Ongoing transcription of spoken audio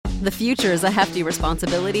The future is a hefty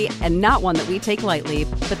responsibility and not one that we take lightly,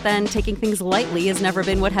 but then taking things lightly has never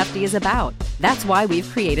been what Hefty is about. That's why we've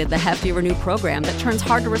created the Hefty Renew program that turns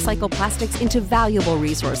hard-to-recycle plastics into valuable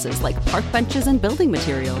resources like park benches and building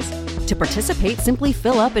materials. To participate, simply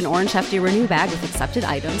fill up an orange Hefty Renew bag with accepted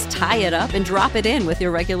items, tie it up, and drop it in with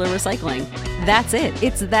your regular recycling. That's it.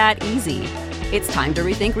 It's that easy. It's time to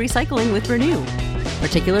rethink recycling with Renew.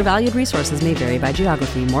 Particular valued resources may vary by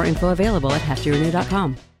geography. More info available at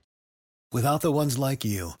heftyrenew.com. Without the ones like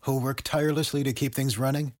you, who work tirelessly to keep things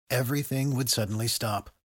running, everything would suddenly stop.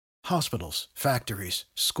 Hospitals, factories,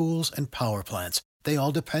 schools, and power plants, they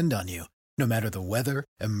all depend on you. No matter the weather,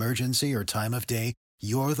 emergency, or time of day,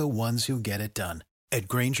 you're the ones who get it done. At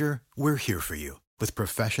Grainger, we're here for you with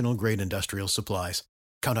professional-grade industrial supplies.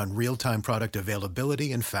 Count on real-time product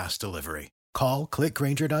availability and fast delivery. Call, click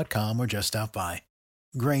Grainger.com, or just stop by.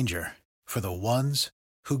 Grainger, for the ones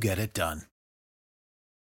who get it done.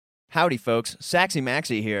 Howdy, folks. Saxy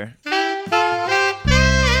Maxi here.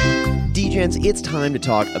 D-Gens, it's time to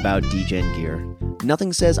talk about D-Gen gear.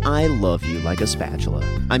 Nothing says I love you like a spatula.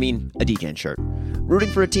 I mean, a D-Gen shirt.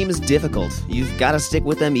 Rooting for a team is difficult. You've got to stick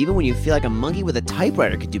with them even when you feel like a monkey with a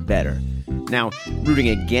typewriter could do better. Now, rooting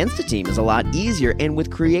against a team is a lot easier, and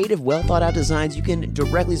with creative, well-thought-out designs, you can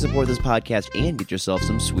directly support this podcast and get yourself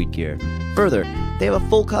some sweet gear. Further, they have a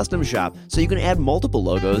full custom shop, so you can add multiple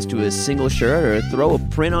logos to a single shirt or throw a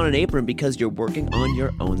print on an apron because you're working on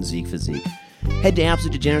your own Zeke physique. Head to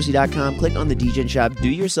AbsoluteDegeneracy.com, click on the D-Gen shop, do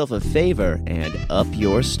yourself a favor, and up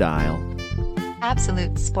your style.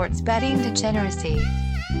 Absolute sports betting degeneracy.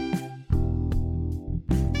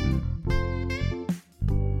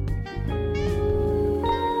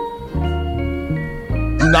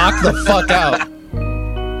 Knock the fuck out.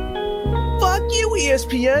 Fuck you,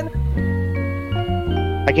 ESPN.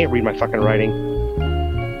 I can't read my fucking writing.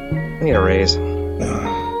 I need a raise.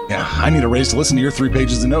 Yeah, I need a raise to listen to your 3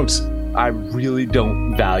 pages of notes. I really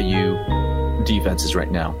don't value defenses right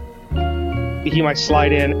now. He might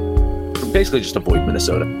slide in. Basically just avoid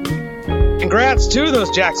Minnesota. Congrats to those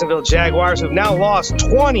Jacksonville Jaguars who've now lost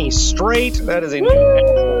 20 straight. That is a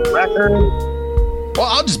new record. Well,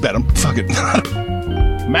 I'll just bet them. Fuck it.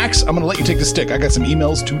 Max, I'm going to let you take the stick. I got some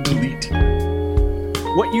emails to delete.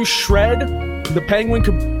 What you shred, the Penguin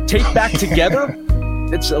could take back together,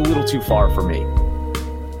 it's a little too far for me.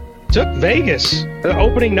 Took Vegas, the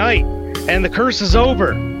opening night, and the curse is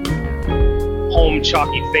over. Home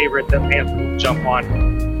chalky favorite that Panthers will jump on.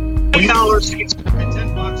 $8 tickets for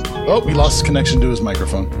 $10. Oh, we lost connection to his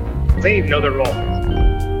microphone. They even know their role.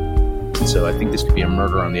 So I think this could be a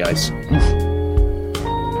murder on the ice.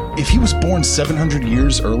 If he was born 700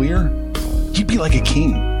 years earlier, he'd be like a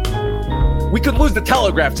king. We could lose the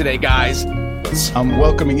Telegraph today, guys. I'm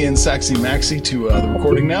welcoming in Saxy Maxi to the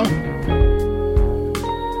recording now.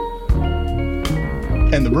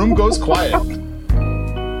 And the room goes quiet.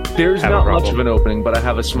 There's not much of an opening, but I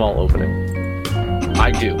have a small opening.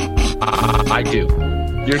 I do. I do.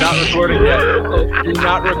 You're not recording yet. You're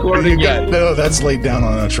not recording yet. No, that's laid down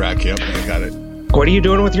on a track. Yep, I got it. What are you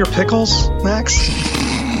doing with your pickles, Max?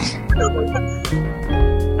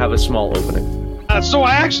 Have a small opening. So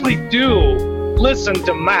I actually do listen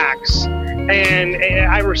to Max, and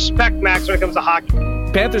I respect Max when it comes to hockey.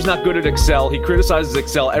 Panther's not good at Excel. He criticizes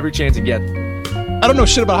Excel every chance he gets. I don't know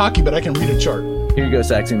shit about hockey, but I can read a chart. Here you go,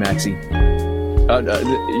 Saxy Maxi.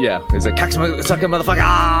 Yeah, it's like suck a motherfucker.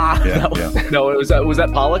 Ah! Yeah, No, was that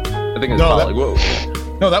Pollock? I think it was Pollock. Whoa.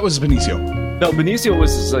 No, that was Benicio. No, Benicio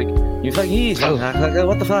was just like, you fucking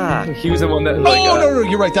what the fuck? He was the one that. Like, no,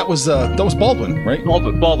 you're right. That was Baldwin, right?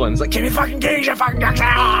 Baldwin's like, can you fucking gauge your fucking I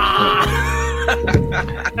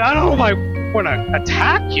don't know if I want to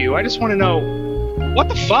attack you. I just want to know what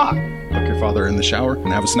the fuck. Tuck your father in the shower and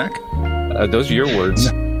have a snack. Those are your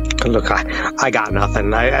words. Look, I got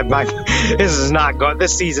nothing.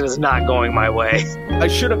 This season is not going my way. I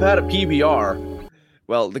should have had a PBR.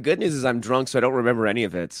 Well, the good news is I'm drunk, so I don't remember any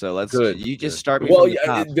of it. So just start me from the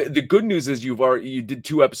top. The good news is you did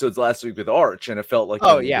 2 episodes last week with Arch, and it felt like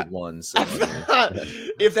did one. So.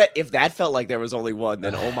 If that felt like there was only one,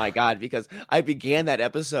 then oh my god! Because I began that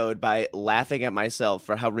episode by laughing at myself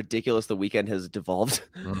for how ridiculous the weekend has devolved.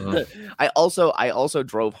 Mm-hmm. I also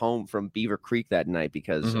drove home from Beaver Creek that night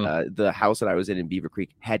because the house that I was in Beaver Creek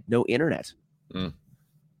had no internet. Mm.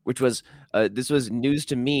 Which was this was news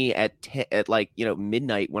to me at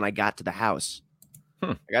midnight when I got to the house.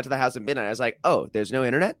 I got to the house at midnight. I was like, "Oh, there's no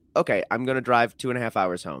internet. Okay, I'm gonna drive 2.5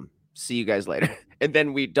 hours home. See you guys later." And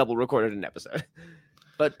then we double recorded an episode.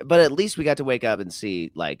 But at least we got to wake up and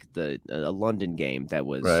see like a London game that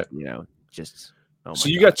was just. Oh my so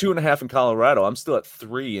you God. got 2.5 in Colorado. I'm still at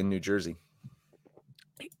 3 in New Jersey.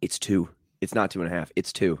 It's 2. It's not 2.5.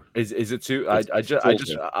 It's 2. Is it 2?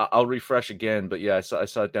 I'll refresh again, but yeah, I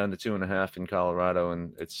saw it down to 2.5 in Colorado,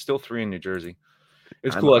 and it's still 3 in New Jersey.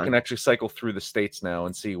 It's cool. I can actually cycle through the states now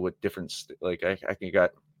and see what different like I can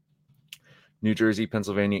got New Jersey,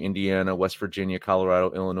 Pennsylvania, Indiana, West Virginia,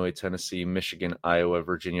 Colorado, Illinois, Tennessee, Michigan, Iowa,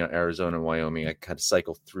 Virginia, Arizona, and Wyoming. I kind of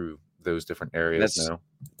cycle through those different areas now.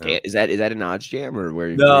 Yeah. Is that an odds jam or where?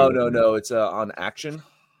 No. It's on Action.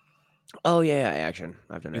 Oh yeah, Action.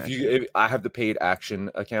 I've done Action. I have the paid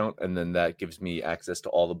Action account, and then that gives me access to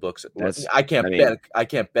all the books. I can't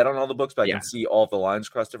bet on all the books, but I can see all the lines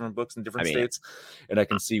across different books in different states, and I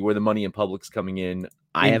can see where the money in public's coming in.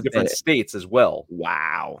 I have different states as well.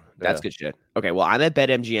 Wow, that's good shit. Okay, well, I'm at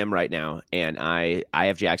BetMGM right now, and I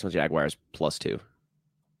have Jacksonville Jaguars +2.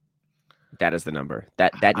 That is the number.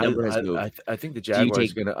 That number has moved. I think the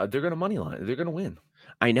Jaguars they're gonna money line. They're gonna win.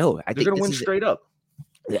 I know. They're gonna win straight up.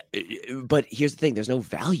 Yeah, but here's the thing: there's no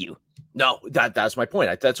value. No, that's my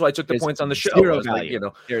point. That's why I took the points on the show. Zero value.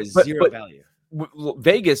 Like, there's zero value.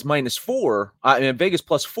 Vegas -4. Vegas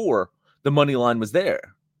 +4. The money line was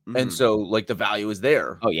there, and so like the value is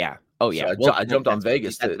there. Oh yeah. So I jumped on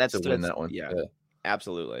Vegas to win that one. Yeah,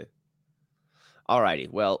 absolutely. All righty.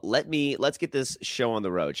 Well, let's get this show on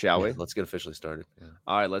the road, shall we? Let's get officially started. Yeah.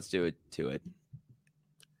 All right, let's do it.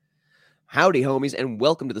 Howdy, homies, and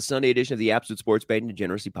welcome to the Sunday edition of the Absolute Sports Betting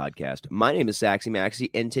Degeneracy Podcast. My name is Saxy Maxey,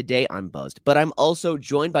 and today I'm buzzed, but I'm also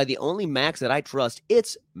joined by the only Max that I trust.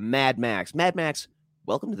 It's Mad Max. Mad Max,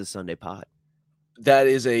 welcome to the Sunday pod. That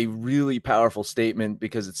is a really powerful statement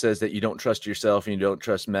because it says that you don't trust yourself and you don't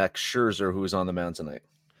trust Max Scherzer, who is on the mound tonight.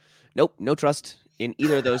 Nope, no trust in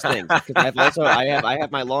either of those things. I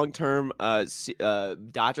have my long-term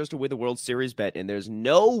Dodgers to win the World Series bet, and there's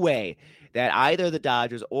no way that either the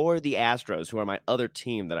Dodgers or the Astros, who are my other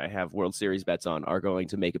team that I have World Series bets on, are going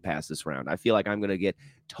to make it past this round. I feel like I'm going to get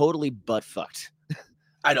totally butt-fucked.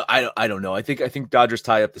 I don't know. I think Dodgers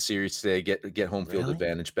tie up the series today, get home field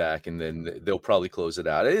advantage back, and then they'll probably close it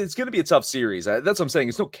out. It's going to be a tough series. That's what I'm saying.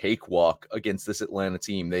 It's no cakewalk against this Atlanta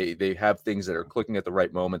team. They have things that are clicking at the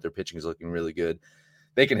right moment. Their pitching is looking really good.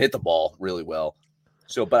 They can hit the ball really well.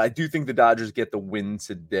 But I do think the Dodgers get the win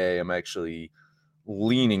today. I'm actually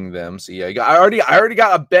leaning them. So yeah, I already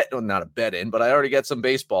got a bet, well, not a bet in, but I already got some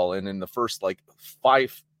baseball in the first like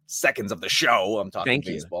 5 seconds of the show. I'm talking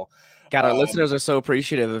baseball. God, our listeners are so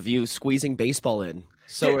appreciative of you squeezing baseball in.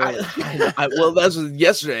 So well, that's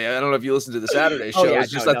yesterday. I don't know if you listened to the Saturday show.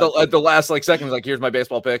 It's just at the last like seconds, like here's my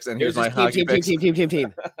baseball picks and here's my hockey picks.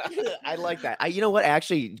 Team. I like that. You know what?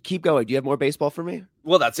 Actually, keep going. Do you have more baseball for me?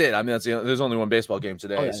 Well, that's it. I mean, there's only one baseball game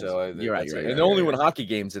today, you're right. And the only one hockey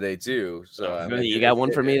game today too. So you got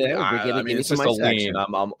one for me there. It's just a lean.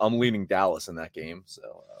 I'm leaning Dallas in that game.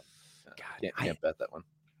 So can't bet that one.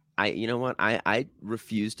 You know what? I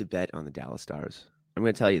refuse to bet on the Dallas Stars. I'm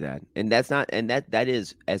going to tell you that. And that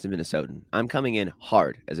is as a Minnesotan. I'm coming in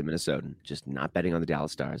hard as a Minnesotan, just not betting on the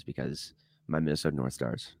Dallas Stars because my Minnesota North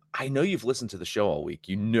Stars. I know you've listened to the show all week.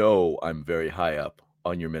 You know I'm very high up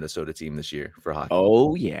on your Minnesota team this year for hockey.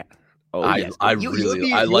 Oh yeah. Yes. I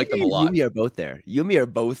like them a lot. You and me are both there. You and me are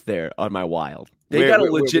both there on my wild. They got a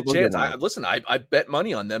legit chance. I bet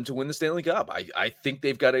money on them to win the Stanley Cup. I think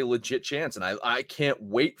they've got a legit chance, and I can't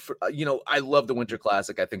wait for I love the Winter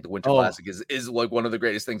Classic. I think the Winter Classic is like one of the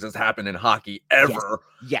greatest things that's happened in hockey ever.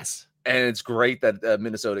 Yes. And it's great that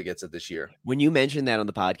Minnesota gets it this year. When you mentioned that on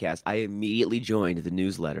the podcast, I immediately joined the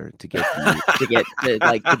newsletter to be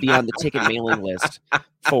on the ticket mailing list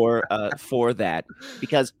for that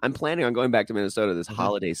because I'm planning on going back to Minnesota this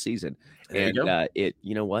holiday season. And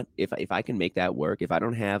you know what? If I can make that work, if I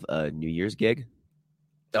don't have a New Year's gig,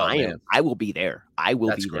 I will be there. I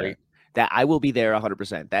will be there. That I will be there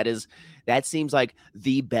 100%. That seems like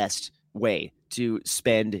the best way to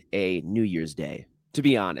spend a New Year's Day. To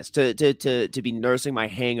be honest, to be nursing my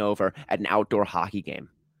hangover at an outdoor hockey game.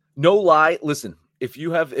 No lie. Listen, if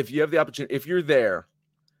you have the opportunity, if you're there,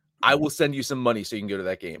 I will send you some money so you can go to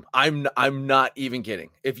that game. I'm not even kidding.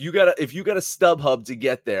 If you got a StubHub to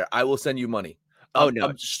get there, I will send you money. Oh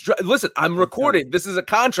no! Listen, I'm recording. This is a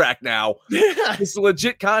contract now. This is a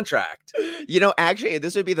legit contract. Actually,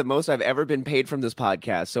 this would be the most I've ever been paid from this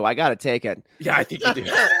podcast, so I got to take it. Yeah, I think you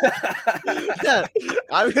do.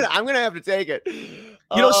 I'm gonna have to take it.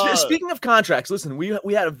 Speaking of contracts, listen, we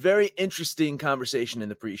had a very interesting conversation in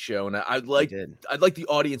the pre-show, and I'd like the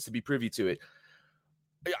audience to be privy to it.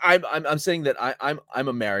 I'm saying that I'm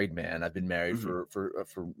a married man. I've been married for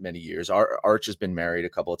many years. Arch has been married a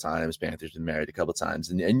couple of times. Panther's been married a couple of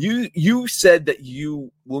times. And you said that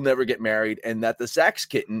you will never get married and that the Sax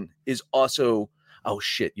Kitten is also Oh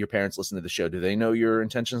shit, your parents listen to the show. Do they know your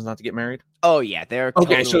intentions not to get married? Oh yeah, they're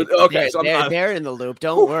Okay, totally, so they're in the loop.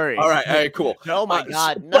 Don't worry. All right, cool. Oh my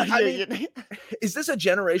God. But, I mean, is this a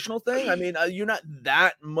generational thing? I mean, you're not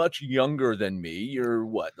that much younger than me. You're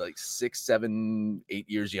what, like 6, 7, 8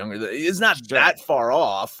 years younger. It's not that far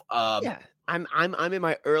off. Yeah. I'm in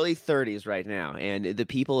my early 30s right now, and the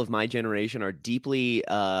people of my generation are deeply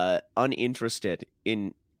uninterested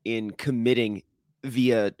in committing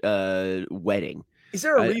via wedding. Is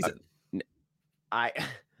there a reason? I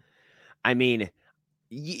mean,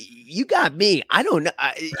 you got me. I don't know.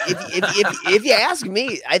 If you ask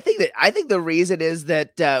me, I think the reason is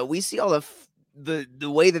that we see all the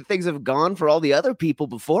way that things have gone for all the other people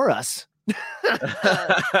before us.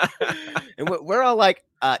 And we're all like,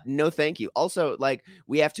 no, thank you. Also, like,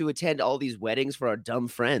 we have to attend all these weddings for our dumb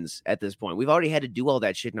friends at this point. We've already had to do all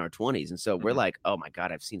that shit in our 20s. And so we're like, oh my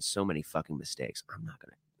God, I've seen so many fucking mistakes.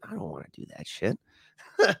 I don't want to do that shit.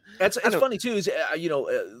 It's funny too, is at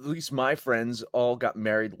least my friends all got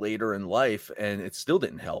married later in life, and it still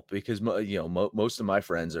didn't help because most of my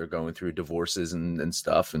friends are going through divorces and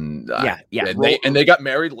stuff, and they got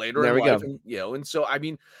married later in life, and, and so I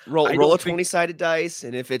mean, roll a 20-sided dice,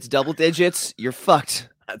 and if it's double digits, you're fucked.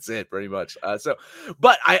 That's it, pretty much.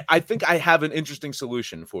 But I think I have an interesting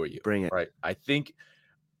solution for you. Bring it. Right, I think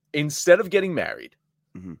instead of getting married.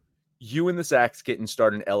 Mm-hmm. You and the Sacks get and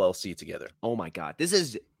start an LLC together. Oh my God. This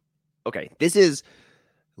is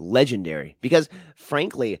legendary because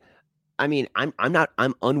frankly, I mean, I'm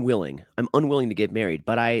unwilling to get married,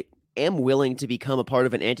 but I am willing to become a part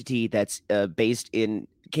of an entity that's based in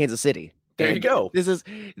Kansas City. There you go.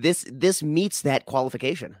 This meets that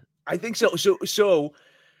qualification. I think so. So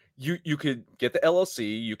you could get the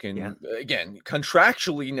LLC. You can, again,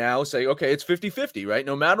 contractually now say, okay, it's 50-50, right?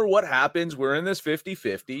 No matter what happens, we're in this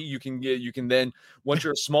 50-50. You can then, once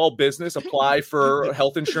you're a small business, apply for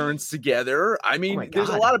health insurance together. I mean, there's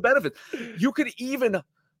a lot of benefits. You could even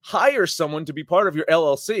hire someone to be part of your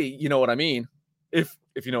LLC. You know what I mean? If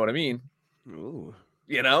you know what I mean. Ooh.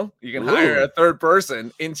 You can hire a third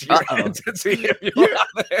person into your entity if you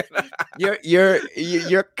want it. You're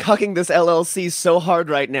cucking this LLC so hard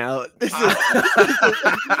right now. You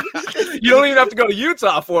don't even have to go to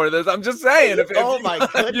Utah for this. I'm just saying. If you want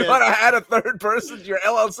to add a third person to your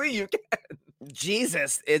LLC, you can.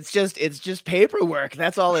 Jesus, it's just paperwork.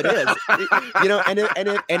 That's all it is.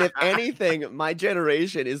 And if anything, my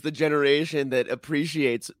generation is the generation that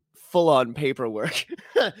appreciates full-on paperwork.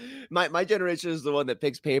 My generation is the one that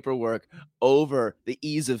picks paperwork over the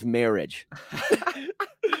ease of marriage.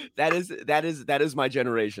 That is my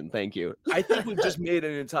generation. Thank you. I think we've just made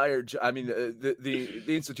an entire. I mean, the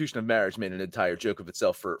institution of marriage made an entire joke of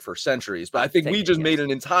itself for centuries. But I think we just made an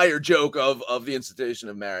entire joke of the institution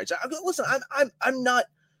of marriage. Listen, I'm not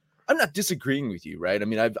disagreeing with you, right? I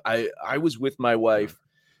mean, I was with my wife.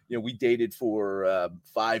 We dated for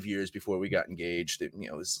 5 years before we got engaged. It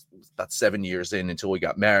was about 7 years in until we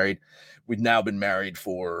got married. We've now been married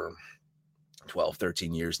for 12,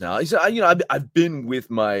 13 years now. I've been with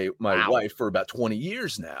my wife for about 20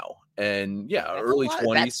 years now. And that's early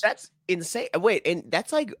 20s. That's insane. Wait, and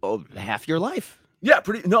that's like half your life. Yeah,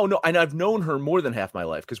 no. And I've known her more than half my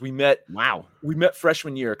life because we met. Wow. We met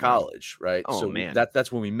freshman year of college, right? Oh, man.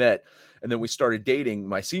 That's when we met. And then we started dating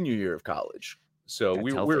my senior year of college. So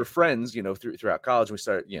we were friends, throughout college. And we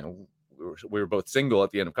started, we were both single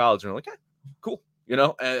at the end of college, and we're like, yeah, cool,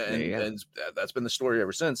 and that's been the story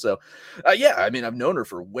ever since. So, I mean, I've known her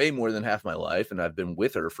for way more than half my life, and I've been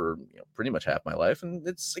with her for pretty much half my life. And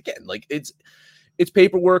it's again, like it's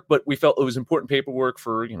paperwork, but we felt it was important paperwork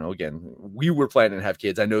for, again, we were planning to have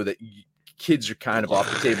kids. I know that kids are kind of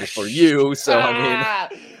off the table for you, so I mean,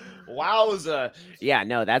 wowza, yeah,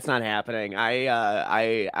 no, that's not happening.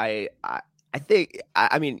 I think,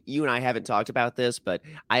 I mean, you and I haven't talked about this, but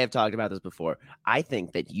I have talked about this before. I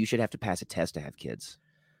think that you should have to pass a test to have kids.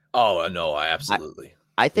 Oh, no, absolutely.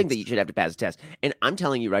 I think that you should have to pass a test. And I'm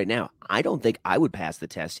telling you right now, I don't think I would pass the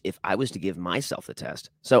test if I was to give myself the test.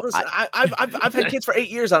 So listen, I've had kids for 8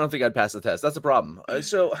 years. I don't think I'd pass the test. That's the problem.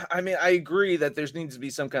 So, I mean, I agree that there needs to be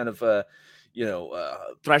some kind of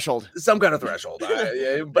threshold. Some kind of threshold. But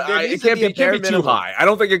it can't be too high. I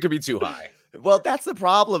don't think it could be too high. Well, that's the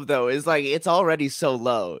problem, though, is like it's already so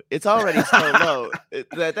low. It's already so low.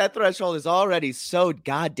 That threshold is already so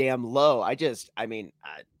goddamn low. And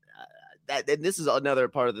this is another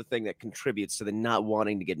part of the thing that contributes to the not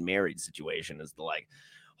wanting to get married situation is the like,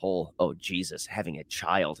 whole, oh Jesus, having a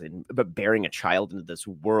child and bearing a child into this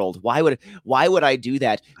world. Why would I do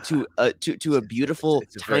that to a beautiful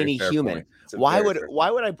It's a tiny very fair human? point. It's a Why very fair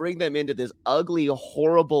would I bring them into this ugly,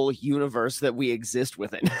 horrible universe that we exist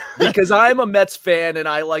within? Because I'm a Mets fan and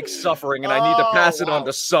I like suffering and I need to pass it on wow.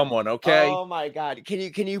 to someone, okay? Oh my God. Can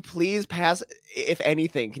you please pass, if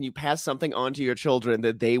anything, can you pass something on to your children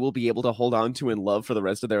that they will be able to hold on to and love for the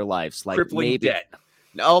rest of their lives? Like Crippling maybe debt.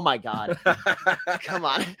 Oh my God. Come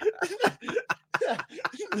on.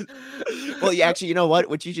 Well, actually, you know what?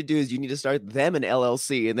 What you should do is you need to start them an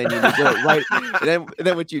LLC, and then you need to write. And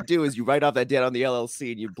then what you do is you write off that debt on the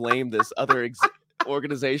LLC, and you blame this other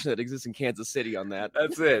organization that exists in Kansas City on that.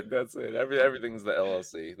 That's it. Everything's the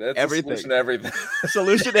LLC. That's Everything. The solution to everything.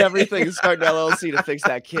 Solution to everything is start an LLC to fix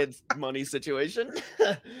that kid's money situation.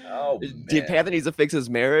 Oh, Dude, Panther needs to fix his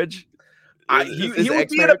marriage. He would be he'd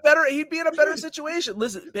be in a better situation.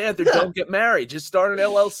 Listen, Panther, don't get married. Just start an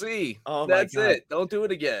LLC. Oh my That's God. it. Don't do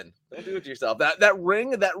it again. Don't do it to yourself. That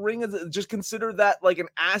ring is just consider that like an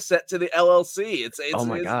asset to the LLC. It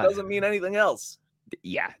doesn't mean anything else.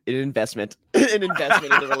 Yeah, an investment in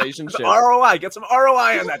the relationship. ROI. Get some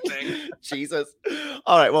ROI on that thing. Jesus.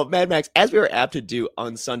 All right. Well, Mad Max, as we were apt to do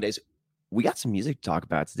on Sundays, we got some music to talk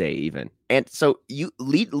about today, even. And so you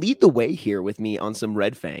lead the way here with me on some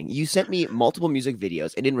Red Fang. You sent me multiple music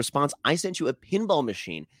videos, and in response, I sent you a pinball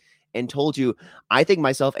machine and told you, I think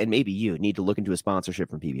myself and maybe you need to look into a sponsorship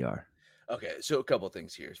from PBR. Okay, so a couple of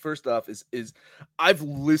things here. First off is I've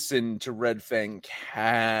listened to Red Fang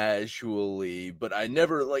casually, but I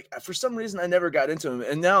never, like, for some reason I never got into them,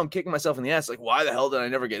 and now I'm kicking myself in the ass. Like, why the hell did I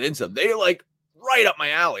never get into them? They're like right up my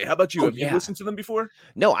alley. How about you? Have you listened to them before?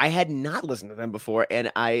 No, I had not listened to them before, and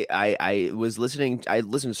I was listening. I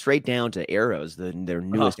listened straight down to Arrows, their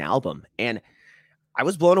newest album, and I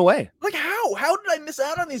was blown away. Like, how did I miss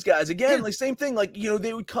out on these guys? Again, like same thing. Like,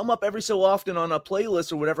 they would come up every so often on a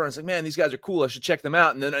playlist or whatever. And I was like, man, these guys are cool. I should check them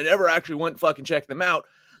out. And then I never actually went and fucking check them out.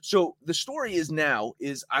 So the story is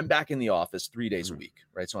I'm back in the office 3 days a week,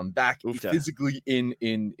 right? So I'm back physically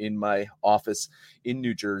in my office in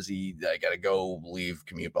New Jersey. I got to go, leave,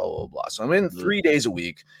 commute, blah, blah, blah. So I'm in 3 days a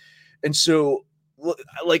week. And so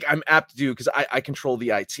like I'm apt to do, because I control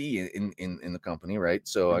the IT in the company, right?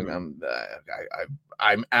 So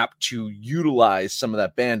I'm apt to utilize some of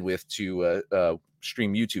that bandwidth to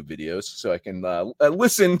stream YouTube videos, so I can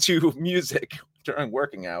listen to music during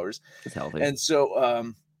working hours. It's healthy. And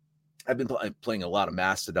so I've been playing a lot of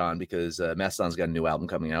Mastodon, because Mastodon's got a new album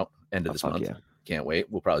coming out end of this month. Yeah. Can't wait.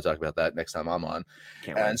 We'll probably talk about that next time I'm on.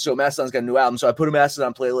 And so Mastodon's got a new album. So I put a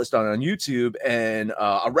Mastodon playlist on YouTube, and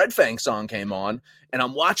a Red Fang song came on, and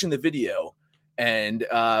I'm watching the video, and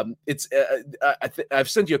it's I've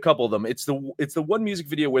sent you a couple of them. It's the one music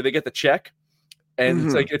video where they get the check, and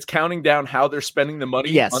it's like it's counting down how they're spending the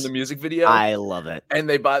money on the music video. I love it. And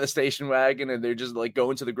they buy the station wagon, and they're just like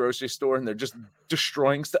going to the grocery store, and they're just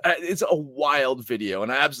destroying stuff. It's a wild video,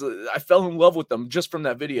 and I fell in love with them just from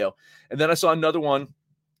that video. And then I saw another one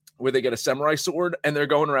where they get a samurai sword, and they're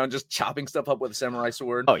going around just chopping stuff up with a samurai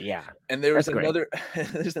sword. Oh yeah. And there's another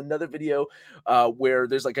video where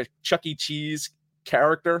there's like a Chuck E. Cheese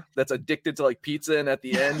character that's addicted to like pizza, and at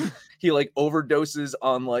the end he like overdoses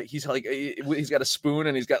on like he's got a spoon,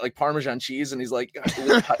 and he's got like Parmesan cheese, and he's like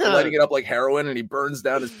lighting it up like heroin, and he burns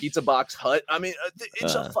down his pizza box hut. I mean,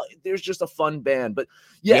 it's there's just a fun band. But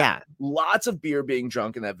yeah, lots of beer being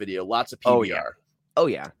drunk in that video, lots of PBR. Oh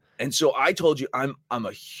yeah. And so I told you I'm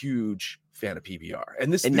a huge fan of PBR,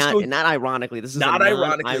 and not ironically, this is not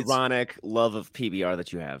ironic love of PBR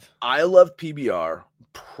that you have. I love PBR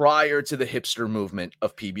prior to the hipster movement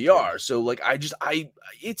of PBR. So like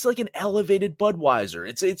it's like an elevated Budweiser.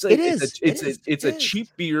 It's a cheap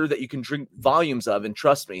beer that you can drink volumes of. And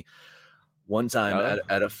trust me, one time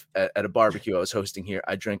at a barbecue I was hosting here,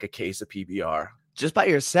 I drank a case of PBR. Just by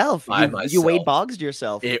yourself? You Wade Boggsed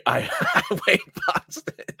yourself. I Wade Boggsed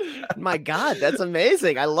it. My God, that's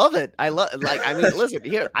amazing. I love it. Listen,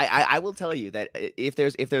 here, I will tell you that if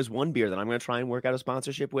there's one beer that I'm going to try and work out a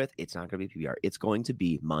sponsorship with, it's not going to be PBR. It's going to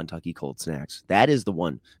be Montucky Cold Snacks. That is the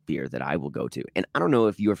one beer that I will go to. And I don't know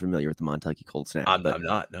if you're familiar with the Montucky Cold Snacks. I'm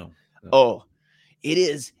not, no. Oh, it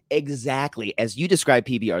is exactly as you describe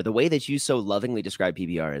PBR. The way that you so lovingly describe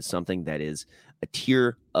PBR is something that is a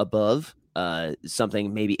tier above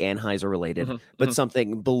something maybe Anheuser related, but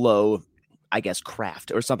something below, I guess, craft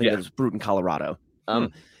or something that is brewed in Colorado.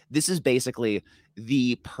 This is basically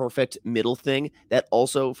the perfect middle thing that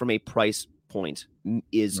also from a price point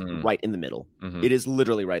is right in the middle. It is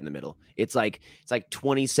literally right in the middle. It's like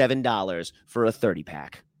 $27 for a 30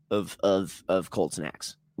 pack of cold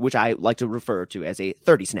snacks, which I like to refer to as a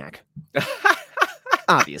 30 snack.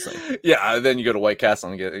 Obviously. Yeah, then you go to White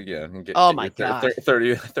Castle and get Oh my God.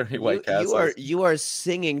 30 White Castles. You are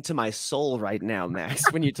singing to my soul right now,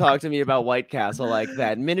 Max, when you talk to me about White Castle like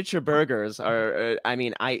that. Miniature burgers are I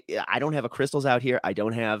mean, I don't have a Crystals out here. I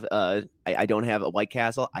don't have I don't have a White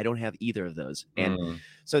Castle. I don't have either of those. And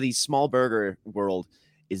so the small burger world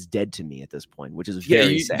is dead to me at this point, which is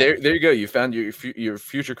very sad. There you go. You found your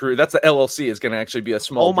future career. That's the LLC is going to actually be a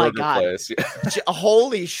small burger place.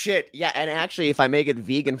 Holy shit. Yeah. And actually, if I make it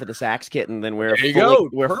vegan for the Sax Kitten, then we're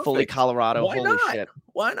fully Colorado. Why Holy not? shit.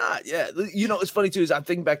 Why not? Yeah. You know, it's funny too, is I'm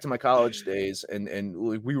thinking back to my college days and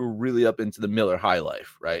we were really up into the Miller High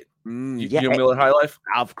Life, right? You know Miller High Life?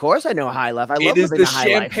 Of course I know High Life. I love it is the High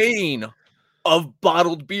champagne Life. Of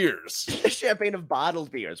bottled beers. Champagne of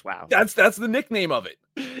bottled beers. Wow. That's the nickname of it.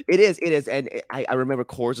 It is. And I remember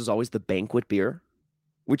Coors is always the banquet beer,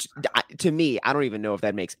 which to me, I don't even know if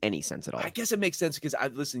that makes any sense at all. I guess it makes sense because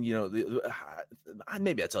I've listened, you know,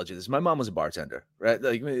 maybe I told you this. My mom was a bartender, right?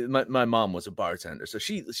 Like my mom was a bartender. So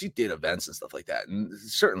she did events and stuff like that. And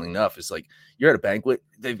certainly enough, it's like you're at a banquet,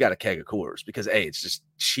 they've got a keg of Coors because it's just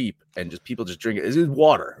cheap and just people just drink it. It's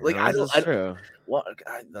water. Like I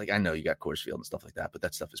know you got Coors Field and stuff like that, but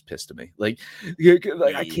that stuff is piss to me. Like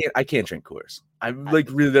I can't drink Coors. I'm like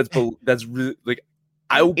really that's really like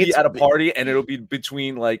I will be at a party and it'll be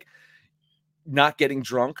between like not getting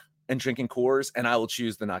drunk and drinking Coors, and I will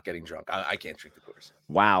choose the not getting drunk. I can't drink the Coors.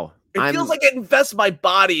 Wow. It feels like it infests my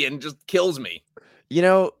body and just kills me. You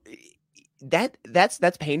know,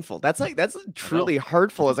 that's painful. That's truly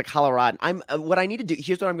hurtful as a Coloradan. What I need to do,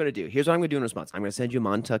 here's what I'm going to do. Here's what I'm going to do in response. I'm going to send you a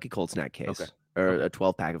Montucky Cold Snack case or a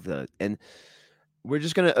 12-pack of the, and we're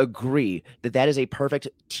just going to agree that is a perfect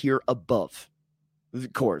tier above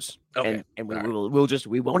Coors. Okay. And we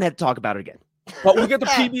won't have to talk about it again. But we'll get the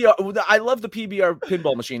PBR. I love the PBR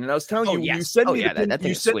pinball machine, and I was telling you, you sent me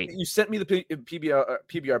you sent me the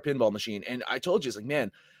PBR pinball machine, and I told you, it's like,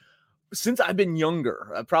 man, since I've been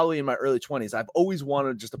younger, probably in my early 20s, I've always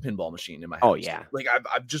wanted just a pinball machine in my house. Oh yeah, like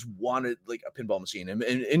I've just wanted like a pinball machine, and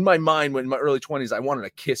in my mind, when in my early 20s, I wanted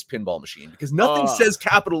a Kiss pinball machine because nothing says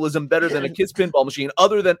capitalism better than a Kiss pinball machine,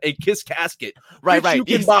 other than a Kiss casket, right? You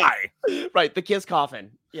can buy, right? The Kiss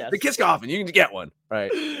coffin. Yeah, the Kiss coffin. You can get one, right?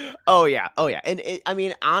 Oh yeah. And I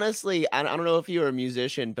mean, honestly, I don't know if you're a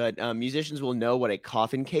musician, but musicians will know what a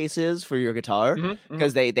coffin case is for your guitar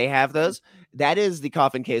because they have those. That is the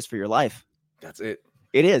coffin case for your life. That's it.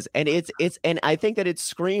 It is, and it's and I think that it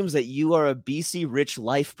screams that you are a BC rich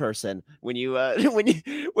life person when you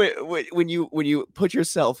when you put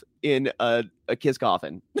yourself in a Kiss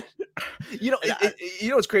coffin. You know,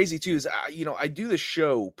 what's crazy too is I do this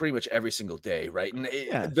show pretty much every single day, right? And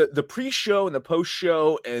the pre-show and the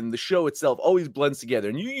post-show and the show itself always blends together,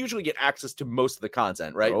 and you usually get access to most of the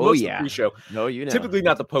content, right? Oh, most of the pre-show. No, you know. Typically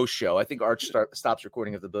not the post-show. I think Arch stops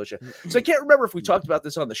recording of the post-show. So I can't remember if we talked about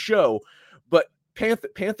this on the show, but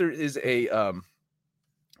Panther is a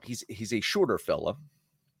he's a shorter fella.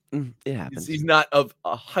 It happens. He's not of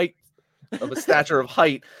a stature of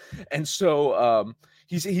height, and so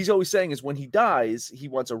he's always saying is when he dies, he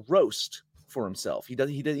wants a roast for himself. He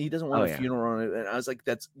doesn't want a funeral on it. And I was like,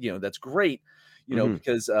 that's great,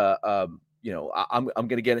 because I'm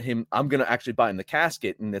gonna get him. I'm gonna actually buy him the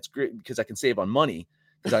casket, and that's great because I can save on money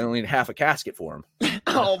because I only need half a casket for him.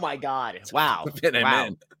 Oh my God! Wow! Wow!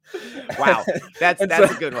 Wow! That's a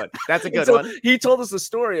good one. That's a good one. He told us a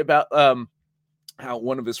story about how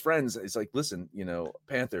one of his friends is like, listen,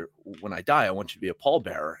 Panther, when I die, I want you to be a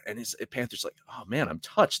pallbearer. And Panther's like, oh man, I'm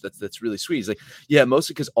touched. That's really sweet. He's like, yeah,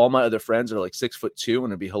 mostly because all my other friends are like 6'2", and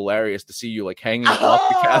it'd be hilarious to see you like hanging off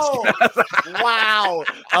the casket. Wow.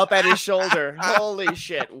 Up at his shoulder. Holy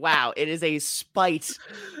shit. Wow. It is a spite.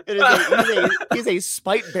 He's a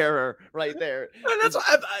spite bearer right there. And that's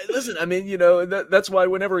why listen, I mean, that's why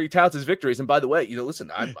whenever he touts his victories, and by the way,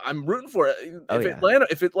 listen, I'm rooting for it.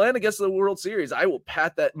 If Atlanta gets to the World Series, I will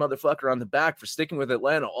pat that motherfucker on the back for sticking with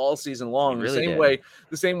Atlanta all season long. The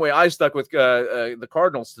same way I stuck with the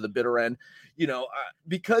Cardinals to the bitter end,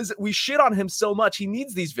 because we shit on him so much. He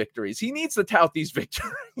needs these victories. He needs to tout these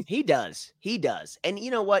victories. He does. And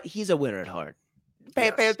you know what? He's a winner at heart.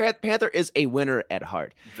 Panther is a winner at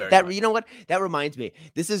heart. You know what? That reminds me.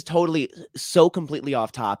 This is so completely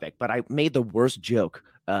off topic, but I made the worst joke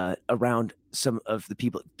around some of the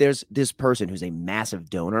people. There's this person who's a massive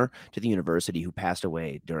donor to the university who passed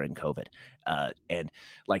away during COVID. And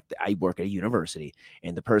like I work at a university,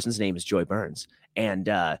 and the person's name is Joy Burns. And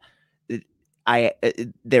they're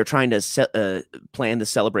trying to plan the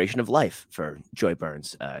celebration of life for Joy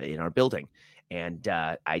Burns in our building. And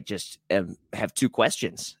I just have two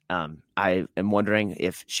questions. I am wondering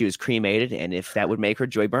if she was cremated and if that would make her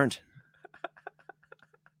Joy Burnt.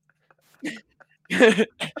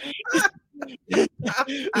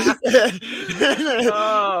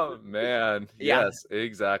 Oh man, Yeah. yes,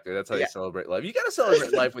 exactly. That's how you celebrate life. You got to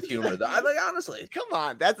celebrate life with humor. I like, honestly, Come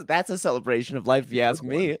on, that's a celebration of life, if you ask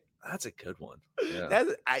me. that's a good one. Yeah. That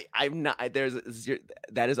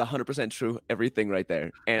is 100% true. Everything right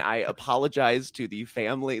there, and I apologize to the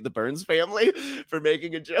Burns family, for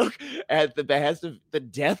making a joke at the behest of the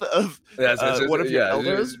death of one of your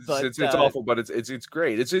elders. But It's awful, but it's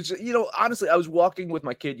great. It's honestly, I was walking with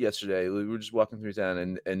my kid yesterday. We were just walking through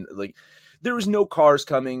town, and like, there was no cars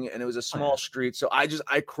coming, and it was a small street. So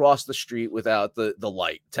I crossed the street without the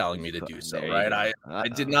light telling me to do so. Right? I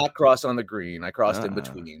did not cross on the green. I crossed in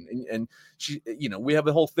between, and she, we have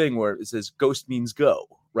the whole thing where it says ghost means go,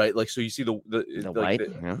 right? Like, so you see the white,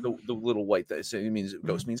 the little white that so it means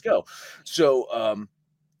ghost means go. So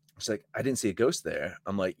it's like, I didn't see a ghost there.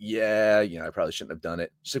 I'm like, yeah, I probably shouldn't have done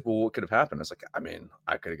it. She's like, well, what could have happened? I was like, I mean,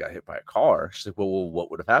 I could have got hit by a car. She's like, well,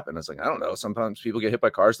 what would have happened? I was like, I don't know. Sometimes people get hit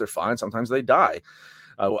by cars, they're fine. Sometimes they die.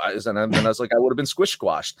 And I was like, I would have been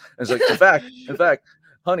squashed. And it's like, in fact,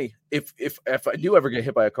 honey, if I do ever get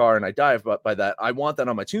hit by a car and I die by that, I want that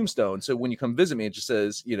on my tombstone. So when you come visit me, it just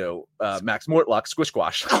says, Max Mortlock,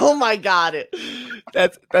 squish. Oh my God.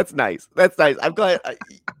 That's nice. That's nice. I'm glad.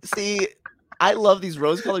 See, I love these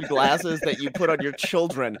rose-colored glasses that you put on your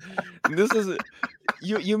children. This is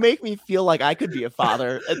you make me feel like I could be a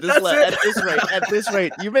father at this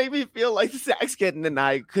rate. You make me feel like Zach's kitten and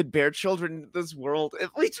I could bear children in this world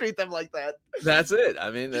if we treat them like that. That's it.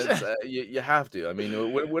 I mean, that's, you have to. I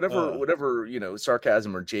mean, whatever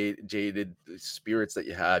sarcasm or jaded spirits that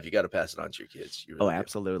you have, you got to pass it on to your kids. Really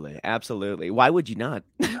absolutely. Why would you not?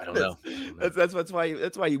 I don't know. That's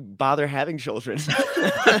why you bother having children.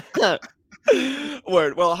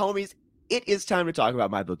 Word. Well, homies, it is time to talk about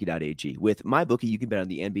MyBookie.ag. With MyBookie, you can bet on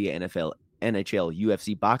the NBA, NFL, NHL,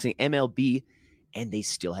 UFC, boxing, MLB, and they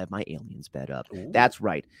still have my aliens bet up. Ooh. That's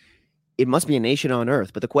right. It must be a nation on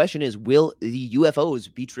Earth, but the question is, will the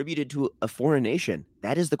UFOs be tributed to a foreign nation?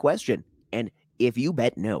 That is the question. And if you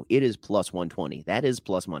bet no, it is plus 120. That is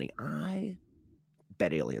plus money. I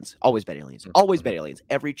bet aliens. Always bet aliens. Always bet aliens.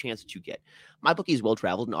 Every chance that you get. MyBookie is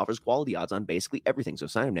well-traveled and offers quality odds on basically everything. So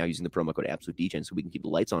sign up now using the promo code AbsoluteDGen so we can keep the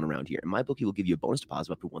lights on around here. And MyBookie will give you a bonus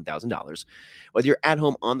deposit of up to $1,000. Whether you're at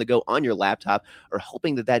home, on the go, on your laptop, or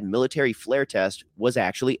hoping that military flare test was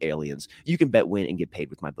actually aliens, you can bet, win, and get paid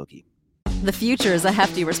with MyBookie. The future is a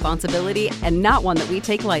hefty responsibility and not one that we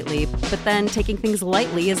take lightly, but then taking things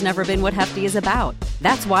lightly has never been what Hefty is about.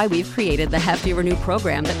 That's why we've created the Hefty Renew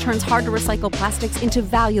program that turns hard-to-recycle plastics into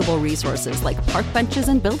valuable resources like park benches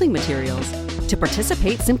and building materials. To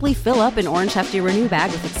participate, simply fill up an orange Hefty Renew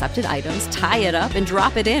bag with accepted items, tie it up, and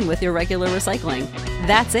drop it in with your regular recycling.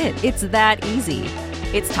 That's it. It's that easy.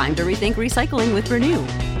 It's time to rethink recycling with Renew.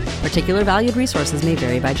 Particular valued resources may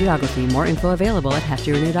vary by geography. More info available at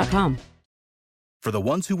heftyrenew.com. For the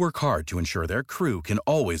ones who work hard to ensure their crew can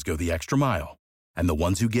always go the extra mile, and the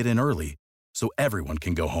ones who get in early so everyone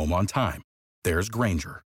can go home on time, there's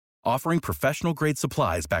Grainger, offering professional-grade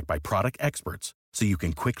supplies backed by product experts so you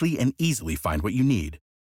can quickly and easily find what you need.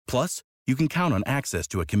 Plus, you can count on access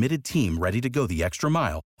to a committed team ready to go the extra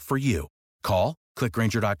mile for you. Call, click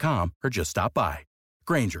Grainger.com, or just stop by.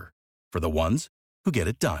 Grainger, for the ones who get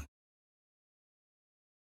it done.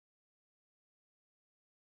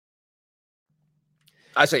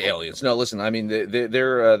 I say aliens. No, listen. I mean,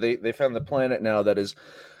 they found the planet now that is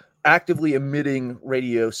actively emitting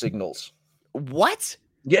radio signals. What?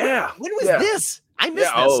 Yeah. When was this? I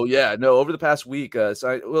missed this. Oh, yeah. No, over the past week.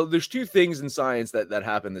 There's two things in science that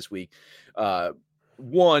happened this week.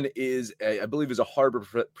 One is, I believe, is a Harvard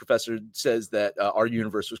professor says that our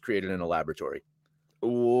universe was created in a laboratory.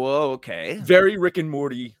 Whoa. Okay. Very Rick and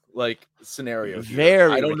Morty like scenario.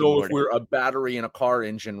 Very. I don't know if we're a battery in a car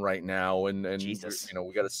engine right now, and Jesus.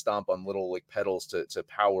 We got to stomp on little like pedals to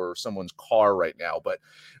power someone's car right now. But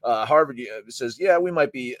Harvard says, yeah, we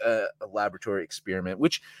might be a laboratory experiment,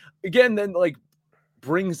 which again then like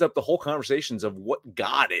brings up the whole conversations of what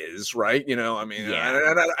God is, right? I mean,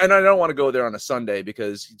 yeah. And I don't want to go there on a Sunday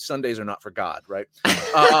because Sundays are not for God, right?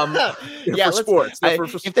 For sports, for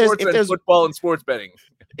sports and football and sports betting.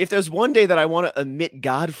 If there's one day that I want to omit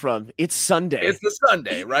God from, it's Sunday. It's the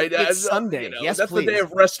Sunday, right? It's Sunday. Yes, that's please. The day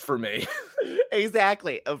of rest for me.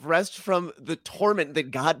 Exactly. Of rest from the torment that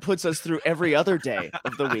God puts us through every other day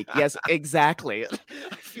of the week. Yes, exactly.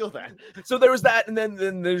 I feel that. So there was that, and then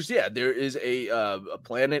there is a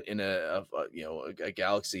planet in a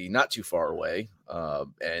galaxy not too far away,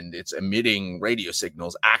 and it's emitting radio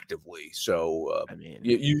signals actively. So I mean,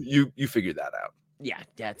 you figured that out. Yeah,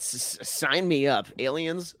 that's sign me up.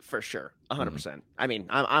 Aliens for sure, 100%. I mean,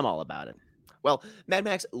 I'm all about it. Well, Mad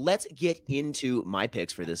Max, let's get into my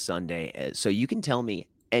picks for this Sunday, so you can tell me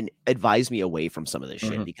and advise me away from some of this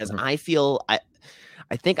shit, because I feel I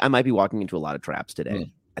think I might be walking into a lot of traps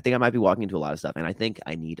today. I think I might be walking into a lot of stuff, and I think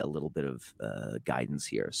I need a little bit of guidance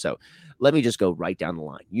here. So let me just go right down the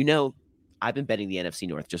line. I've been betting the NFC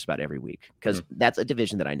North just about every week because that's a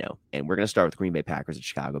division that I know. And we're going to start with Green Bay Packers and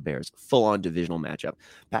Chicago Bears, full-on divisional matchup.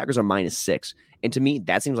 Packers are -6, and to me,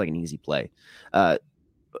 that seems like an easy play.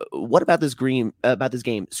 What about this game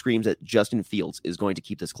screams that Justin Fields is going to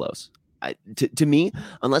keep this close? To me,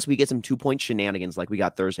 unless we get some 2-point shenanigans like we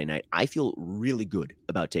got Thursday night, I feel really good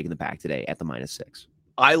about taking the Pack today at the -6.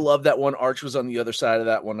 I love that one. Arch was on the other side of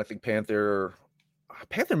that one. I think Panther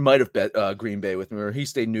might have bet Green Bay with me, or he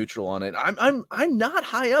stayed neutral on it. I'm not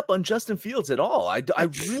high up on Justin Fields at all. I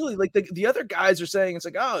really like the other guys are saying it's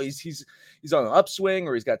like, oh, he's on an upswing,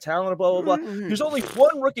 or he's got talent, blah blah blah. There's only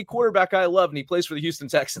one rookie quarterback I love, and he plays for the Houston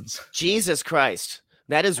Texans. Jesus Christ,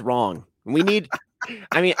 that is wrong. We need.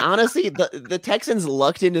 I mean, honestly, the Texans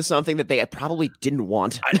lucked into something that they probably didn't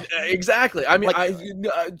want. Exactly. I mean,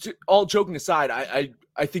 all joking aside,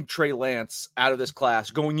 I think Trey Lance out of this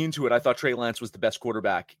class going into it, I thought Trey Lance was the best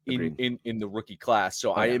quarterback in the rookie class.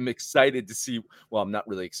 So I am excited to see. Well, I'm not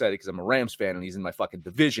really excited because I'm a Rams fan and he's in my fucking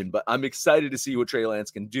division, but I'm excited to see what Trey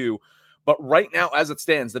Lance can do. But right now, as it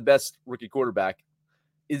stands, the best rookie quarterback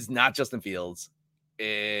is not Justin Fields.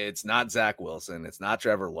 It's not Zach Wilson. It's not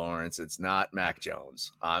Trevor Lawrence. It's not Mac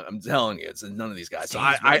Jones. I'm telling you, it's none of these guys. So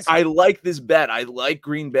I like this bet. I like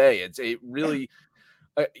Green Bay. It's a really,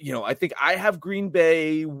 I think I have Green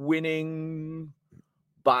Bay winning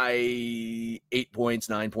by 8 points,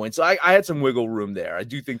 9 points. So I had some wiggle room there. I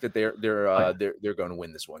do think that they're going to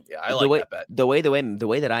win this one. Yeah, I like that bet. The way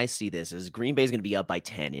that I see this is Green Bay is going to be up by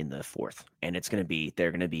 10 in the fourth, and they're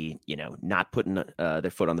going to be not putting their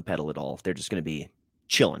foot on the pedal at all. They're just going to be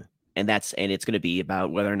chilling. And it's going to be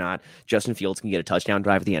about whether or not Justin Fields can get a touchdown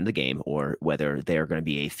drive at the end of the game, or whether they're going to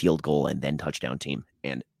be a field goal and then touchdown team.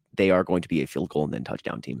 And they are going to be a field goal and then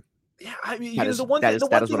touchdown team. Yeah, I mean, the one thing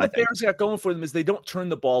the Bears got going for them is they don't turn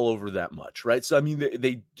the ball over that much, right? So I mean,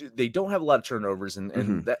 they don't have a lot of turnovers,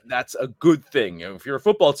 and that's a good thing. If you're a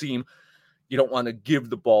football team, you don't want to give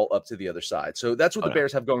the ball up to the other side. So that's what the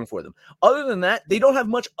Bears have going for them. Other than that, they don't have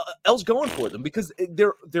much else going for them because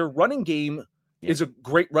their running game is a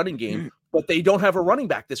great running game, but they don't have a running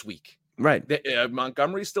back this week. Right.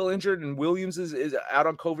 Montgomery's still injured, and Williams is out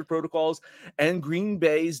on COVID protocols, and Green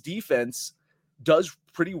Bay's defense does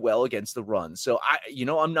pretty well against the run. So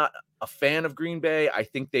I'm not a fan of Green Bay. I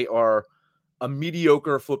think they are a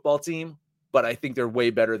mediocre football team, but I think they're way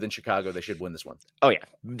better than Chicago. They should win this one. Oh yeah.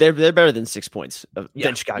 They're better than 6 points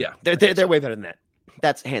than Chicago. Yeah. They're way better than that.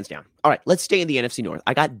 That's hands down. All right, let's stay in the NFC North.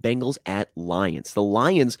 I got Bengals at Lions. The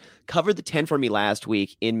Lions covered the 10 for me last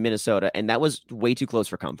week in Minnesota, and that was way too close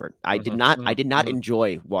for comfort. I did not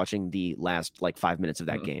enjoy watching the last 5 minutes of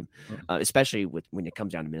that game, especially when it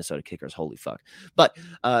comes down to Minnesota kickers. Holy fuck. But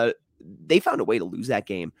they found a way to lose that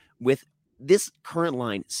game with this current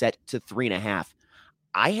line set to 3.5.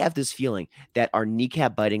 I have this feeling that our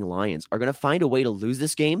kneecap biting Lions are going to find a way to lose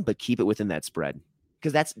this game, but keep it within that spread.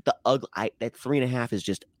 Because that's the ugly. That 3.5 is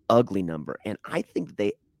just ugly number, and I think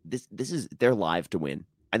they're live to win.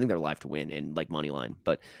 I think they're live to win in money line,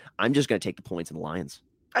 but I'm just going to take the points in the Lions.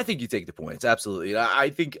 I think you take the points, absolutely. I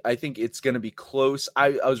think it's going to be close.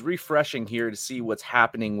 I was refreshing here to see what's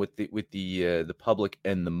happening with the public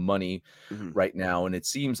and the money right now, and it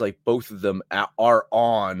seems like both of them are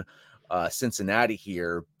on Cincinnati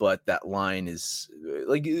here, but that line is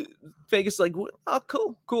Vegas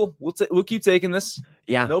cool. We'll keep taking this.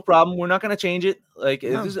 Yeah, no problem. We're not going to change it.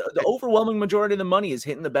 The overwhelming majority of the money is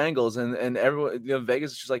hitting the Bengals, and everyone,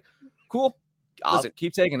 Vegas is just like, cool. Listen,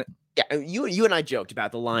 keep taking it. Yeah, you and I joked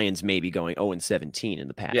about the Lions maybe going 0-17 in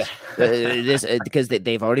the past. Yeah, because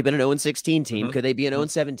they've already been an 0-16 team. Could they be an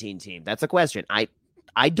 0-17 team? That's a question.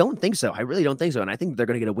 I don't think so. I really don't think so. And I think they're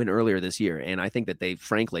going to get a win earlier this year. And I think that they,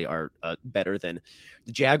 frankly, are better than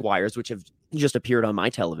the Jaguars, which have just appeared on my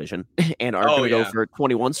television and are going to go for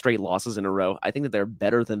 21 straight losses in a row. I think that they're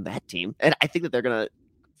better than that team. And I think that they're going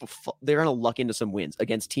to luck into some wins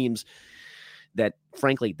against teams that,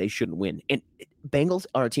 frankly, they shouldn't win. And Bengals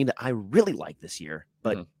are a team that I really like this year,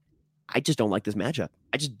 but I just don't like this matchup.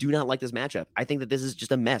 I just do not like this matchup. I think that this is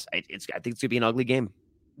just a mess. I think it's going to be an ugly game.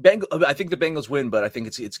 I think the Bengals win, but I think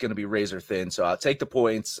it's going to be razor thin. So I'll take the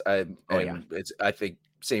points. I think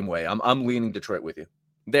same way. I'm leaning Detroit with you.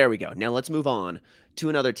 There we go. Now let's move on to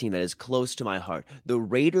another team that is close to my heart. The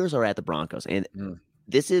Raiders are at the Broncos, and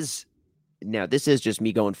this is just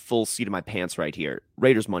me going full seat of my pants right here.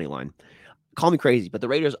 Raiders money line. Call me crazy, but the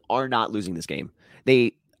Raiders are not losing this game.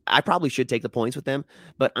 I probably should take the points with them,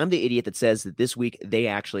 but I'm the idiot that says that this week they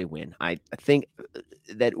actually win. I think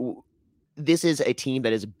that this is a team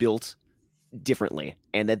that is built differently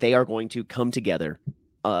and that they are going to come together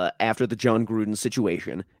after the John Gruden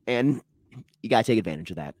situation, and you got to take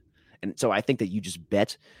advantage of that. And so I think that you just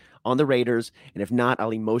bet on the Raiders, and if not,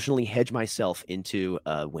 I'll emotionally hedge myself into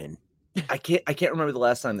a win. I can't remember the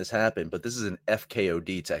last time this happened, but this is an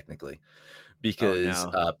FKOD technically, because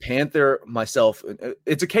Panther, myself,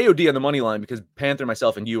 it's a KOD on the money line because Panther,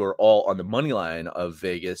 myself, and you are all on the money line of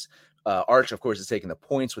Vegas. Arch, of course, is taking the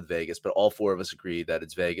points with Vegas, but all four of us agree that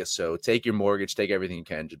it's Vegas. So take your mortgage, take everything you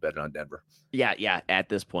can, just bet it on Denver. Yeah. At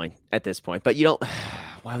this point, but you don't.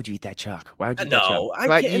 Why would you eat that chalk? Why would you? No,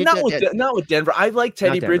 I can't. Not with Denver. I like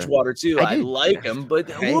Teddy Bridgewater too. I like him, but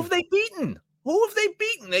who have they beaten?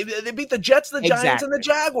 They beat the Jets, the Giants, and the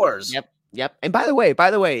Jaguars. Yep. And by the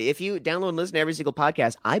way, if you download and listen to every single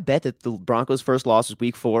podcast, I bet that the Broncos' first loss was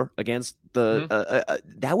week 4 against the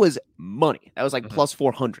that was money. That was like plus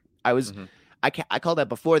 400. I called that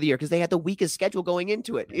before the year because they had the weakest schedule going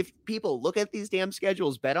into it. If people look at these damn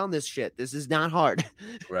schedules, bet on this shit. This is not hard.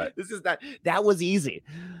 Right. That was easy.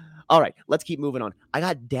 All right, let's keep moving on. I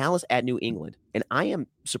got Dallas at New England, and I am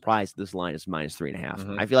surprised this line is minus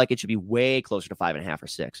 3.5. I feel like it should be way closer to 5.5 or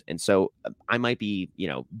 6. And so I might be,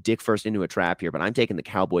 dick first into a trap here, but I'm taking the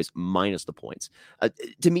Cowboys minus the points.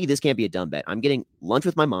 To me, this can't be a dumb bet. I'm getting lunch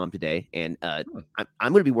with my mom today, and I'm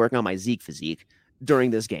going to be working on my Zeke physique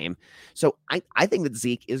during this game. So I think that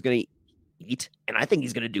Zeke is going to eat, and I think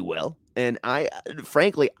he's going to do well. And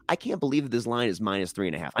frankly, I can't believe that this line is minus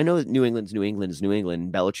 3.5. I know that New England's New England.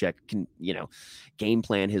 And Belichick can, game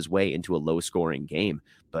plan his way into a low scoring game.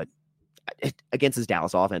 But against this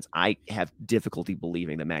Dallas offense, I have difficulty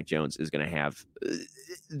believing that Mac Jones is going to have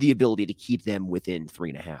the ability to keep them within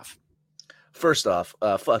 3.5. First off,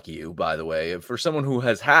 fuck you, by the way. For someone who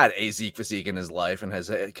has had a Zeke physique in his life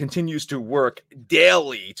and continues to work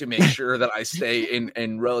daily to make sure that I stay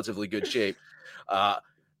in relatively good shape.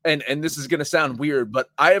 And this is going to sound weird, but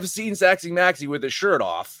I have seen Saxy Maxey with his shirt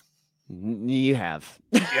off. You have.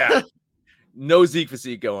 Yeah. No Zeke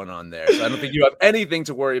physique going on there. So I don't think you have anything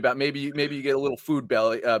to worry about. Maybe you get a little food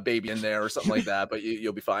baby in there or something like that, but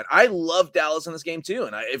you'll be fine. I love Dallas in this game too.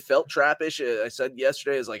 And it felt trappish. I said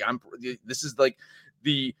yesterday is like, this is like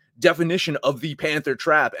the definition of the Panther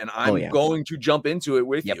trap. And I'm going to jump into it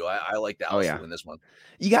with you. I like Dallas to win this one.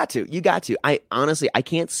 You got to. I honestly, I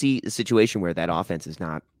can't see a situation where that offense is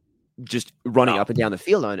not just running up and down the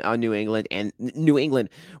field on New England. And New England,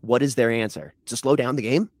 what is their answer? To slow down the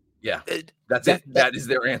game? Yeah, that's it. That is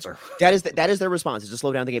their answer. That is their response, is to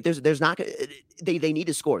slow down the game. There's not they need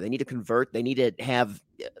to score. They need to convert. They need to have.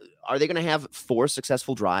 Are they going to have 4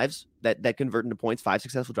 successful drives that convert into points? 5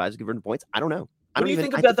 successful drives that convert into points? I don't know. What do you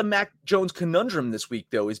think about the Mac Jones conundrum this week,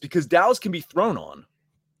 though? Is because Dallas can be thrown on.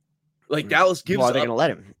 Like Dallas gives. Well, are they going to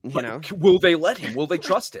let him? Will they let him? Will they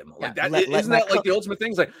trust him? Like isn't that like the ultimate thing?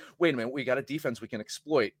 It's like, wait a minute, we got a defense we can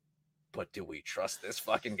exploit, but do we trust this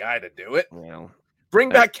fucking guy to do it? Well. Bring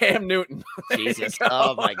back Cam Newton. Jesus.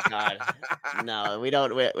 Oh my God. No, we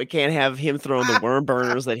don't. We can't have him throwing the worm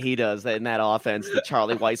burners that he does in that offense, the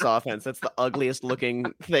Charlie Weiss offense. That's the ugliest looking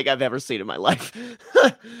thing I've ever seen in my life.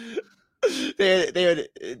 They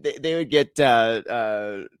would get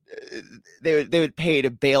they would pay to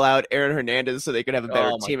bail out Aaron Hernandez so they could have a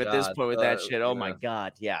better team at this point with that shit. Oh my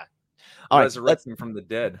God. Yeah. All right, resurrecting from the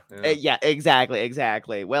dead. Yeah,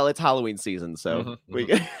 exactly. Well, it's Halloween season, so we.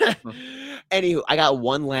 Anywho, I got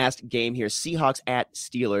one last game here: Seahawks at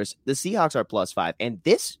Steelers. The Seahawks are +5, and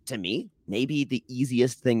this, to me, may be the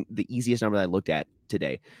easiest number that I looked at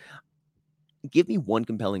today. Give me one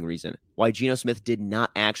compelling reason why Geno Smith did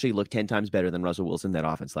not actually look 10 times better than Russell Wilson in that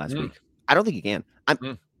offense last week. I don't think he can.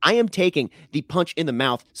 I am taking the punch in the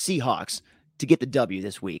mouth Seahawks to get the W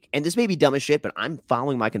this week. And this may be dumb as shit, but I'm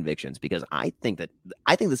following my convictions because I think the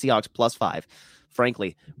Seahawks +5,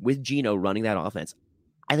 frankly, with Geno running that offense,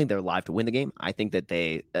 I think they're live to win the game. I think that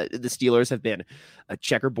the Steelers have been a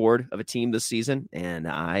checkerboard of a team this season. And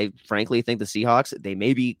I frankly think the Seahawks, they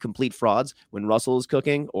may be complete frauds when Russell is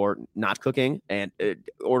cooking or not cooking and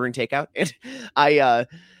ordering takeout. And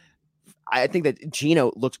I think that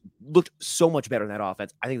Geno looked so much better in that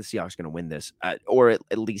offense. I think the Seahawks are going to win this, or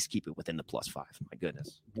at least keep it within the +5. My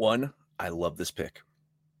goodness. 1, I love this pick.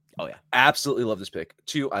 Oh, yeah. Absolutely love this pick.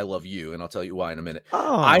 2, I love you, and I'll tell you why in a minute.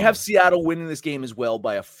 I have Seattle winning this game as well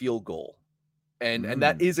by a field goal. And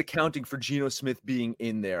that is accounting for Geno Smith being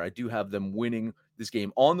in there. I do have them winning this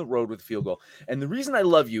game on the road with a field goal. And the reason I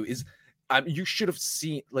love you is you should have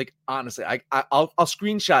seen, like, honestly, I'll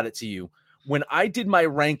screenshot it to you. When I did my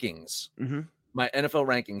rankings, my NFL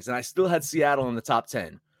rankings, and I still had Seattle in the top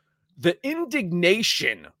 10, the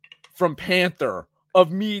indignation from Panther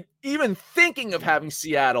of me even thinking of having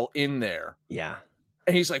Seattle in there. Yeah.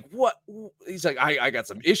 And he's like, what? He's like, I got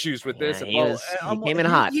some issues with this. He came in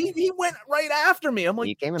hot. He went right after me. I'm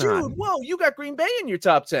like, dude, whoa, you got Green Bay in your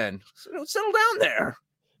top 10. Settle down there.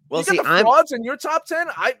 Well, you got the frauds in your top 10.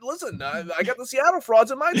 I got the Seattle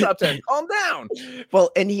frauds in my top 10. Calm down.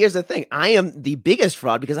 Well, and here's the thing. I am the biggest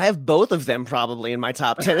fraud because I have both of them probably in my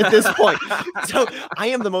top 10 at this point. So I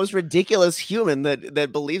am the most ridiculous human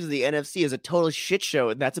that believes the NFC is a total shit show,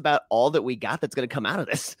 and that's about all that we got that's going to come out of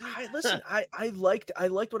this. I liked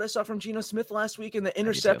what I saw from Geno Smith last week, and the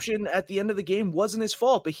interception at the end of the game wasn't his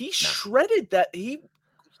fault, but he shredded that. He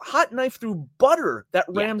hot knife through butter that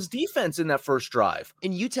Rams defense in that first drive.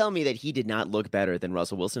 And you tell me that he did not look better than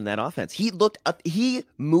Russell Wilson in that offense. He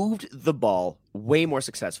moved the ball way more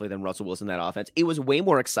successfully than Russell Wilson in that offense. It was way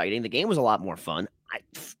more exciting. The game was a lot more fun.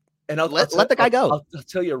 I'll let the guy go. I'll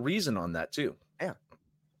tell you a reason on that too. Yeah.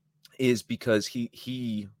 Is because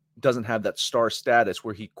he doesn't have that star status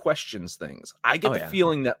where he questions things. I get the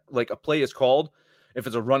feeling that like a play is called, if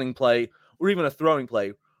it's a running play or even a throwing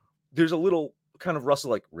play, there's a little kind of Russell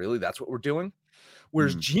like, really, that's what we're doing?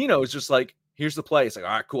 Whereas Geno is just like, here's the play. It's like, all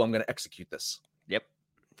right, cool, I'm going to execute this. Yep.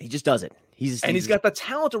 He just does it. He's got the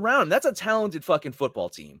talent around him. That's a talented fucking football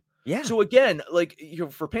team. Yeah. So again, like,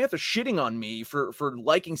 for Panther shitting on me for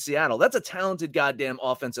liking Seattle, that's a talented goddamn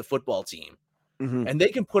offensive football team. Mm-hmm. And they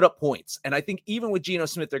can put up points. And I think even with Geno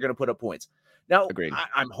Smith, they're going to put up points. Now,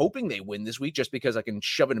 I'm hoping they win this week just because I can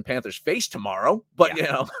shove it in Panther's face tomorrow. But, you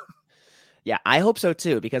know. Yeah, I hope so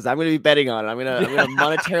too, because I'm going to be betting on it. I'm going to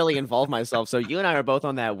monetarily involve myself. So you and I are both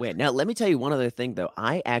on that win. Now, let me tell you one other thing, though.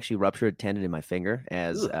 I actually ruptured a tendon in my finger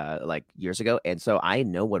like years ago. And so I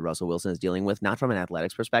know what Russell Wilson is dealing with, not from an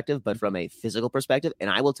athletics perspective, but from a physical perspective. And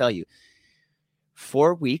I will tell you,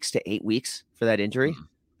 4 weeks to 8 weeks for that injury,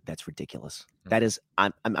 that's ridiculous. That is,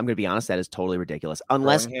 I'm going to be honest, that is totally ridiculous.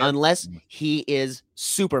 Unless he is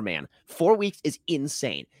Superman. 4 weeks is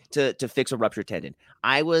insane to fix a ruptured tendon.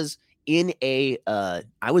 I was in an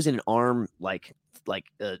arm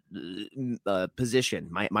position.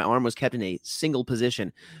 My arm was kept in a single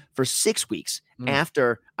position for 6 weeks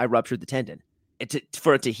after I ruptured the tendon,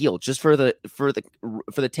 for it to heal, just for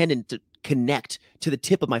the tendon to connect to the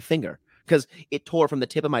tip of my finger, because it tore from the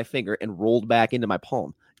tip of my finger and rolled back into my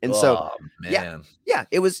palm. And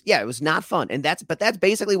it was not fun. And that's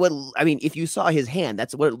basically what, I mean, if you saw his hand,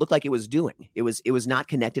 that's what it looked like it was doing. It was not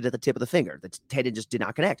connected at the tip of the finger. The tendon just did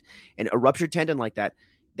not connect. And a ruptured tendon like that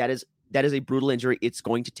is a brutal injury. It's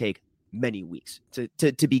going to take many weeks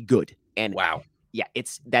to be good. And wow. Yeah,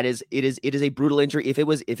 it is a brutal injury. If it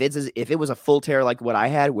was a full tear like what I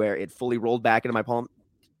had, where it fully rolled back into my palm,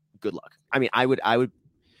 good luck. I mean,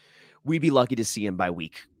 we'd be lucky to see him by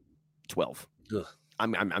week 12. Ugh.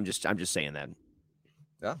 I'm just saying that.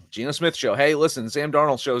 Yeah, Geno Smith show. Hey, listen, Sam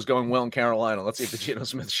Darnold show is going well in Carolina. Let's see if the Geno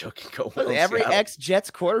Smith show can go well. Every ex-Jets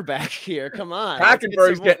quarterback here. Come on.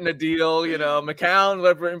 Hackenberg's getting a deal. You know, McCown.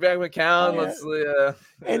 Let's bring back McCown.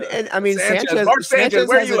 And I mean, Mark Sanchez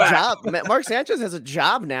where has you a at? job. Mark Sanchez has a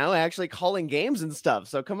job now, actually calling games and stuff.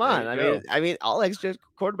 So come on. I mean, all ex-Jets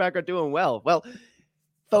quarterback are doing well. Well,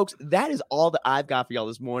 folks, that is all that I've got for y'all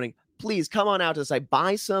this morning. Please come on out to the site,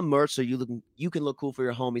 buy some merch so you can look cool for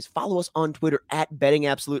your homies. Follow us on Twitter at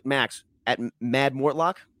BettingAbsoluteMax, at Mad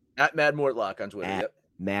Mortlock. At Mad Mortlock on Twitter. At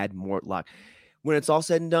Mad Mortlock. When it's all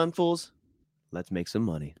said and done, fools, let's make some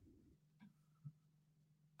money.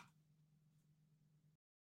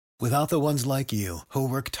 Without the ones like you, who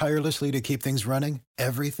work tirelessly to keep things running,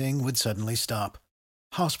 everything would suddenly stop.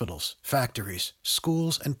 Hospitals, factories,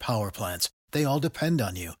 schools, and power plants, they all depend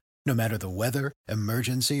on you. No matter the weather,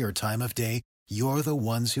 emergency, or time of day, you're the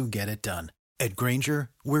ones who get it done. At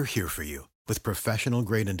Grainger, we're here for you with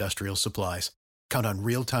professional-grade industrial supplies. Count on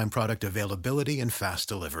real-time product availability and fast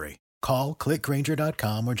delivery. Call,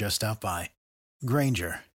 clickgrainger.com, or just stop by.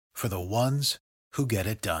 Grainger, for the ones who get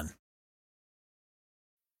it done.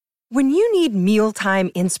 When you need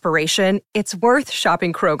mealtime inspiration, it's worth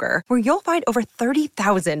shopping Kroger, where you'll find over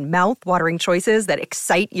 30,000 mouth-watering choices that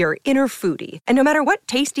excite your inner foodie. And no matter what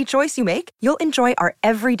tasty choice you make, you'll enjoy our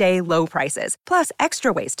everyday low prices, plus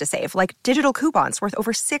extra ways to save, like digital coupons worth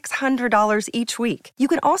over $600 each week. You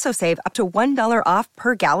can also save up to $1 off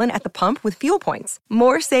per gallon at the pump with fuel points.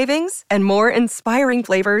 More savings and more inspiring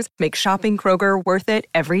flavors make shopping Kroger worth it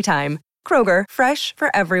every time. Kroger, fresh for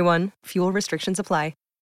everyone. Fuel restrictions apply.